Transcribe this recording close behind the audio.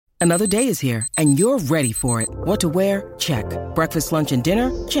Another day is here, and you're ready for it. What to wear? Check. Breakfast, lunch, and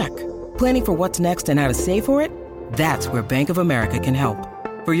dinner? Check. Planning for what's next and how to save for it? That's where Bank of America can help.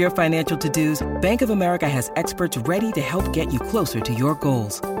 For your financial to-dos, Bank of America has experts ready to help get you closer to your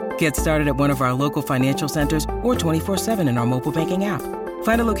goals. Get started at one of our local financial centers or 24/7 in our mobile banking app.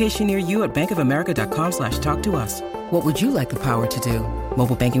 Find a location near you at bankofamerica.com/talktous. What would you like the power to do?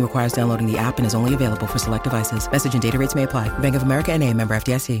 Mobile banking requires downloading the app and is only available for select devices. Message and data rates may apply. Bank of America N.A., member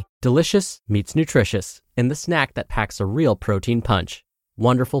FDIC. Delicious meets nutritious in the snack that packs a real protein punch.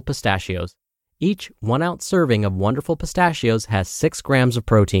 Wonderful Pistachios. Each 1 ounce serving of Wonderful Pistachios has 6 grams of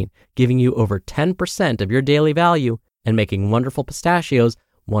protein, giving you over 10% of your daily value and making Wonderful Pistachios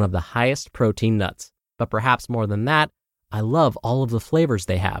one of the highest protein nuts. But perhaps more than that, I love all of the flavors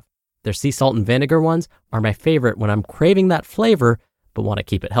they have. Their sea salt and vinegar ones are my favorite when I'm craving that flavor but want to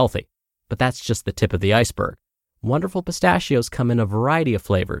keep it healthy. But that's just the tip of the iceberg. Wonderful Pistachios come in a variety of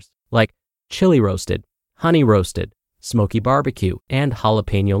flavors, like chili roasted, honey roasted, smoky barbecue, and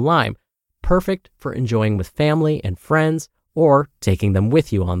jalapeno lime, perfect for enjoying with family and friends or taking them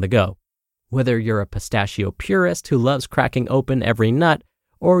with you on the go. Whether you're a pistachio purist who loves cracking open every nut,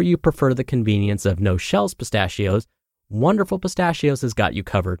 or you prefer the convenience of no-shells pistachios, Wonderful Pistachios has got you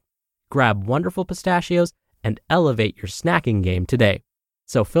covered. Grab Wonderful Pistachios and elevate your snacking game today.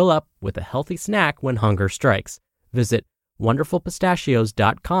 So fill up with a healthy snack when hunger strikes. Visit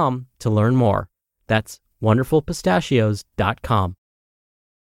wonderfulpistachios.com to learn more. That's wonderfulpistachios.com.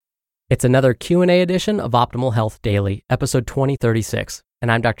 It's another Q&A edition of Optimal Health Daily, episode 2036,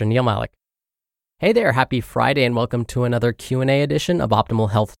 and I'm Dr. Neil Malik. Hey there, happy Friday, and welcome to another Q&A edition of Optimal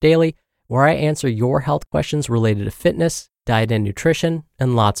Health Daily, where I answer your health questions related to fitness, diet and nutrition,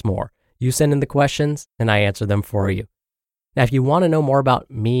 and lots more. You send in the questions, and I answer them for you. Now, if you want to know more about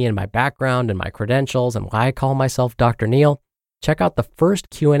me and my background and my credentials and why I call myself Dr. Neil, check out the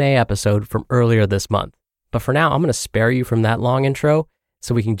first Q&A episode from earlier this month. But for now, I'm going to spare you from that long intro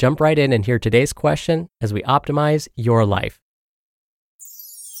so we can jump right in and hear today's question as we optimize your life.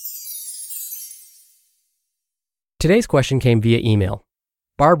 Today's question came via email.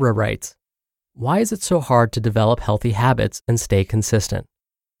 Barbara writes, "Why is it so hard to develop healthy habits and stay consistent?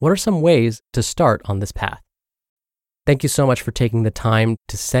 What are some ways to start on this path?" Thank you so much for taking the time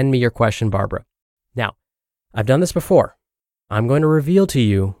to send me your question, Barbara. Now, I've done this before. I'm going to reveal to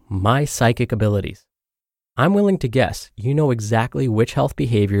you my psychic abilities. I'm willing to guess you know exactly which health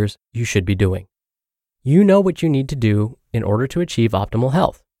behaviors you should be doing. You know what you need to do in order to achieve optimal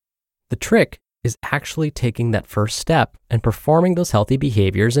health. The trick is actually taking that first step and performing those healthy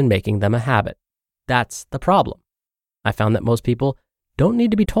behaviors and making them a habit. That's the problem. I found that most people don't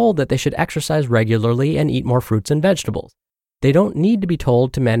need to be told that they should exercise regularly and eat more fruits and vegetables. They don't need to be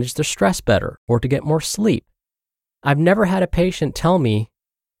told to manage their stress better or to get more sleep. I've never had a patient tell me,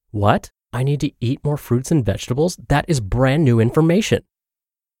 "What? I need to eat more fruits and vegetables? That is brand new information."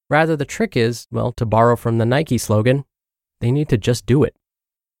 Rather, the trick is, well, to borrow from the Nike slogan, they need to just do it.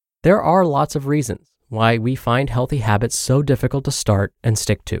 There are lots of reasons why we find healthy habits so difficult to start and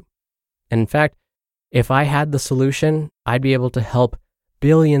stick to. And in fact, if I had the solution, I'd be able to help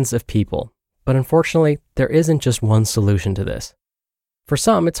billions of people. But unfortunately, there isn't just one solution to this. For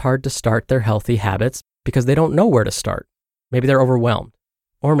some, it's hard to start their healthy habits because they don't know where to start. Maybe they're overwhelmed.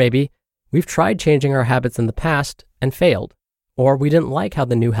 Or maybe we've tried changing our habits in the past and failed. Or we didn't like how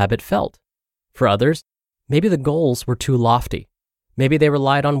the new habit felt. For others, maybe the goals were too lofty. Maybe they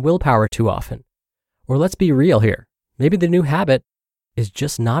relied on willpower too often. Or let's be real here. Maybe the new habit is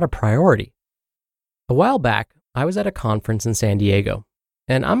just not a priority. A while back, I was at a conference in San Diego,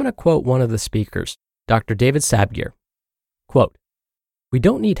 and I'm going to quote one of the speakers, Dr. David Sabgir. Quote, "We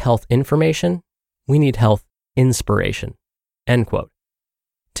don't need health information, we need health inspiration." End quote.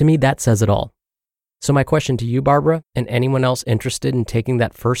 To me, that says it all. So my question to you, Barbara, and anyone else interested in taking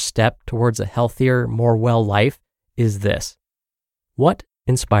that first step towards a healthier, more well life is this. What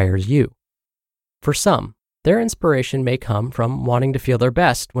inspires you? For some, their inspiration may come from wanting to feel their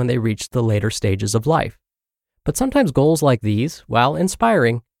best when they reach the later stages of life. But sometimes goals like these, while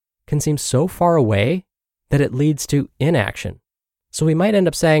inspiring, can seem so far away that it leads to inaction. So we might end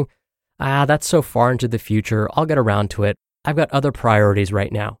up saying, that's so far into the future, I'll get around to it. I've got other priorities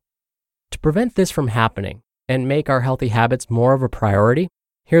right now. To prevent this from happening and make our healthy habits more of a priority,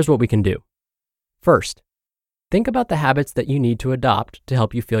 here's what we can do. First, think about the habits that you need to adopt to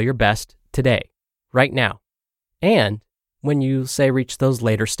help you feel your best today, right now, and when you, say, reach those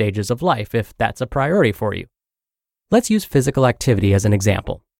later stages of life, if that's a priority for you. Let's use physical activity as an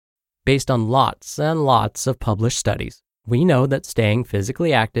example. Based on lots and lots of published studies, we know that staying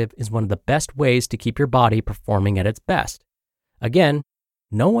physically active is one of the best ways to keep your body performing at its best. Again,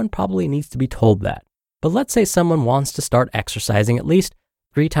 no one probably needs to be told that. But let's say someone wants to start exercising at least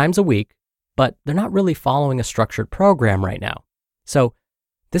 3 times a week, but they're not really following a structured program right now. So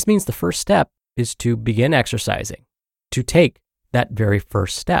this means the first step is to begin exercising, to take that very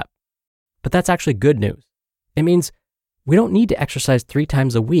first step. But that's actually good news. It means we don't need to exercise 3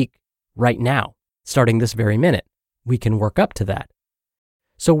 times a week right now, starting this very minute. We can work up to that.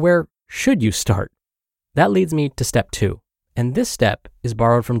 So where should you start? That leads me to step 2. And this step is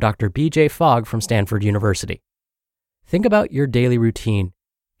borrowed from Dr. B.J. Fogg from Stanford University. Think about your daily routine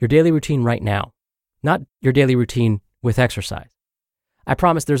right now, not your daily routine with exercise. I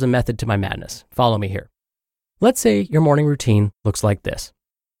promise there's a method to my madness. Follow me here. Let's say your morning routine looks like this.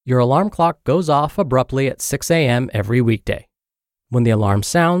 Your alarm clock goes off abruptly at 6 a.m. every weekday. When the alarm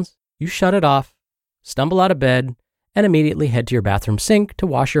sounds, you shut it off, stumble out of bed, and immediately head to your bathroom sink to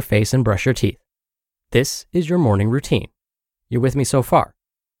wash your face and brush your teeth. This is your morning routine. You're with me so far?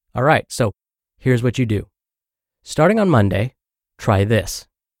 All right, so here's what you do. Starting on Monday, try this.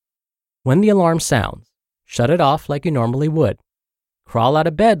 When the alarm sounds, shut it off like you normally would. Crawl out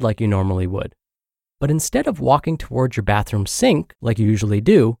of bed like you normally would. But instead of walking towards your bathroom sink like you usually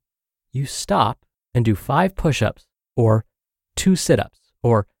do, you stop and do 5 push-ups or 2 sit-ups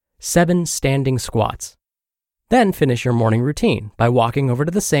or 7 standing squats. Then finish your morning routine by walking over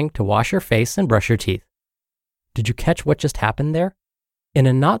to the sink to wash your face and brush your teeth. Did you catch what just happened there? In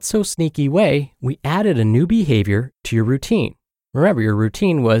a not so sneaky way, we added a new behavior to your routine. Remember, your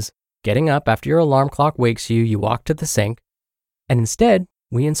routine was getting up after your alarm clock wakes you, you walk to the sink, and instead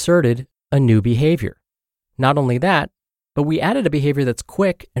we inserted a new behavior. Not only that, but we added a behavior that's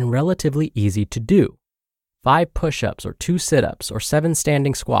quick and relatively easy to do. 5 push-ups or 2 sit-ups or 7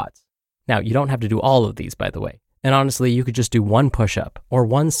 standing squats. Now, you don't have to do all of these, by the way. And honestly, you could just do 1 push-up or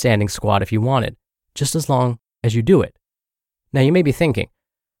 1 standing squat if you wanted, just as long as you do it. Now, you may be thinking,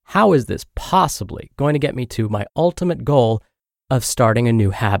 how is this possibly going to get me to my ultimate goal of starting a new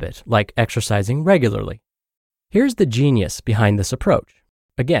habit, like exercising regularly? Here's the genius behind this approach.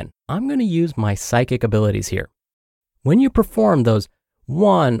 Again, I'm going to use my psychic abilities here. When you perform those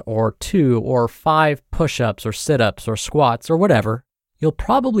 1 or 2 or 5 push-ups or sit-ups or squats or whatever, you'll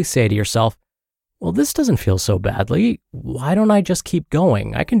probably say to yourself, well, this doesn't feel so badly. Why don't I just keep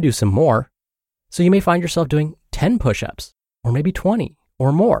going? I can do some more. So you may find yourself doing 10 push-ups or maybe 20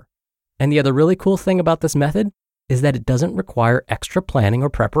 or more. And the other really cool thing about this method is that it doesn't require extra planning or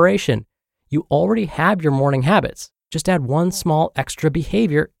preparation. You already have your morning habits. Just add 1 small extra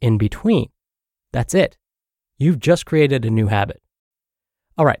behavior in between. That's it. You've just created a new habit.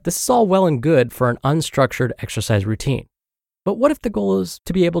 All right, this is all well and good for an unstructured exercise routine. But what if the goal is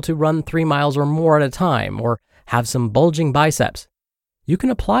to be able to run 3 miles or more at a time or have some bulging biceps? You can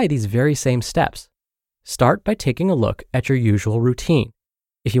apply these very same steps. Start by taking a look at your usual routine.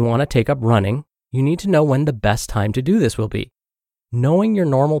 If you want to take up running, you need to know when the best time to do this will be. Knowing your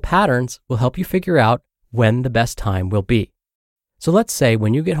normal patterns will help you figure out when the best time will be. So let's say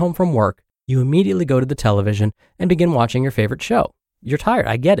when you get home from work, you immediately go to the television and begin watching your favorite show. You're tired,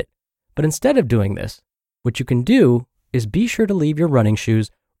 I get it. But instead of doing this, what you can do is be sure to leave your running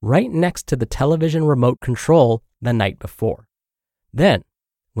shoes right next to the television remote control the night before. Then,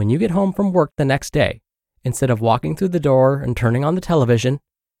 when you get home from work the next day, instead of walking through the door and turning on the television,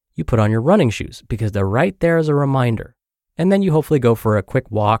 you put on your running shoes because they're right there as a reminder. And then you hopefully go for a quick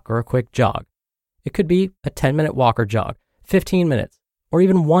walk or a quick jog. It could be a 10-minute walk or jog, 15 minutes, or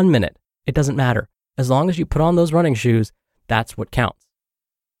even 1 minute. It doesn't matter. As long as you put on those running shoes, that's what counts.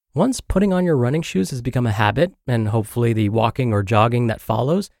 Once putting on your running shoes has become a habit, and hopefully the walking or jogging that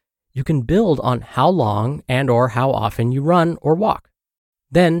follows, you can build on how long and or how often you run or walk.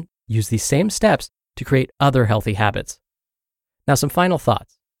 Then use these same steps to create other healthy habits. Now, some final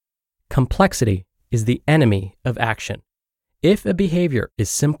thoughts. Complexity is the enemy of action. If a behavior is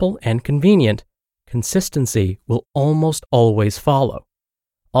simple and convenient, consistency will almost always follow.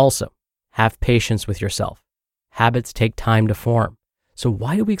 Also, have patience with yourself. Habits take time to form. So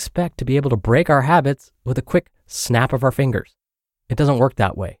why do we expect to be able to break our habits with a quick snap of our fingers? It doesn't work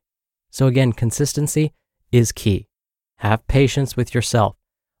that way. So again, consistency is key. Have patience with yourself.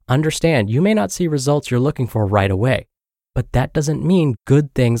 Understand you may not see results you're looking for right away, but that doesn't mean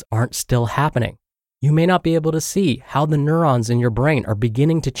good things aren't still happening. You may not be able to see how the neurons in your brain are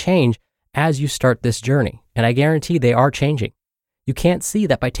beginning to change as you start this journey, and I guarantee they are changing. You can't see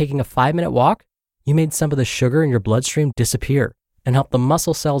that by taking a 5-minute walk, you made some of the sugar in your bloodstream disappear and help the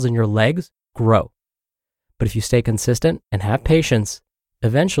muscle cells in your legs grow. But if you stay consistent and have patience,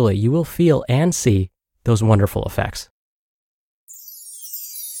 eventually you will feel and see those wonderful effects.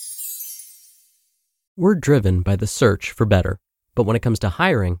 We're driven by the search for better. But when it comes to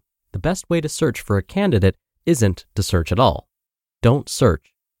hiring, the best way to search for a candidate isn't to search at all. Don't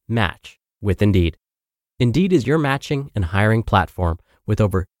search, match with Indeed. Indeed is your matching and hiring platform with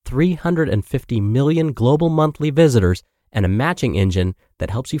over 350 million global monthly visitors and a matching engine that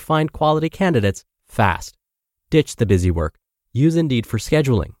helps you find quality candidates fast. Ditch the busy work. Use Indeed for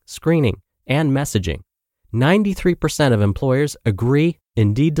scheduling, screening, and messaging. 93% of employers agree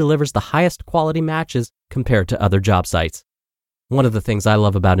Indeed delivers the highest quality matches compared to other job sites. One of the things I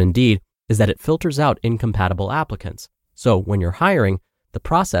love about Indeed is that it filters out incompatible applicants. So when you're hiring, the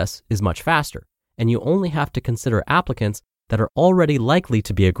process is much faster, and you only have to consider applicants that are already likely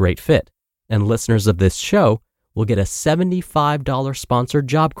to be a great fit. And listeners of this show will get a $75 sponsored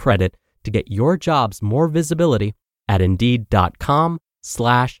job credit to get your jobs more visibility at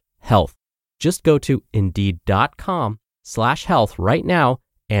Indeed.com/health. Just go to Indeed.com/health right now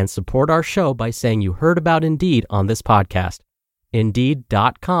and support our show by saying you heard about Indeed on this podcast.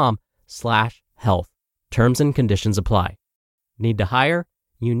 Indeed.com/health. Terms and conditions apply. Need to hire?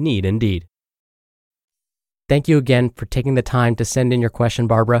 You need Indeed. Thank you again for taking the time to send in your question,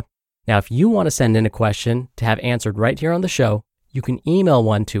 Barbara. Now, if you want to send in a question to have answered right here on the show, you can email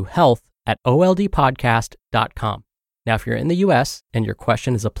one to health@oldpodcast.com. Now, if you're in the US and your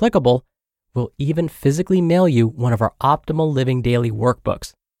question is applicable, we'll even physically mail you one of our Optimal Living Daily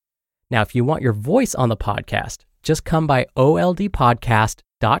workbooks. Now, if you want your voice on the podcast, just come by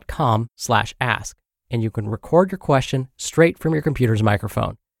oldpodcast.com/ask, and you can record your question straight from your computer's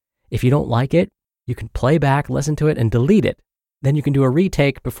microphone. If you don't like it, you can play back, listen to it, and delete it. Then you can do a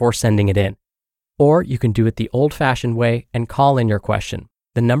retake before sending it in. Or you can do it the old-fashioned way and call in your question.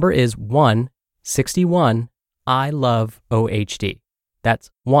 The number is 1-61-I-LOVE-OHD. That's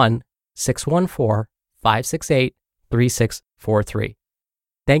 1-614-568-3643.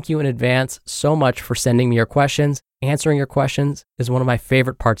 Thank you in advance so much for sending me your questions. Answering your questions is one of my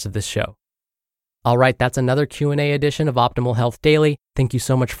favorite parts of this show. All right, that's another Q&A edition of Optimal Health Daily. Thank you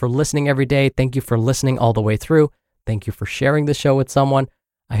so much for listening every day. Thank you for listening all the way through. Thank you for sharing the show with someone.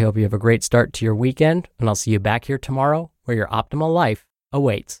 I hope you have a great start to your weekend, and I'll see you back here tomorrow where your optimal life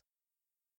awaits.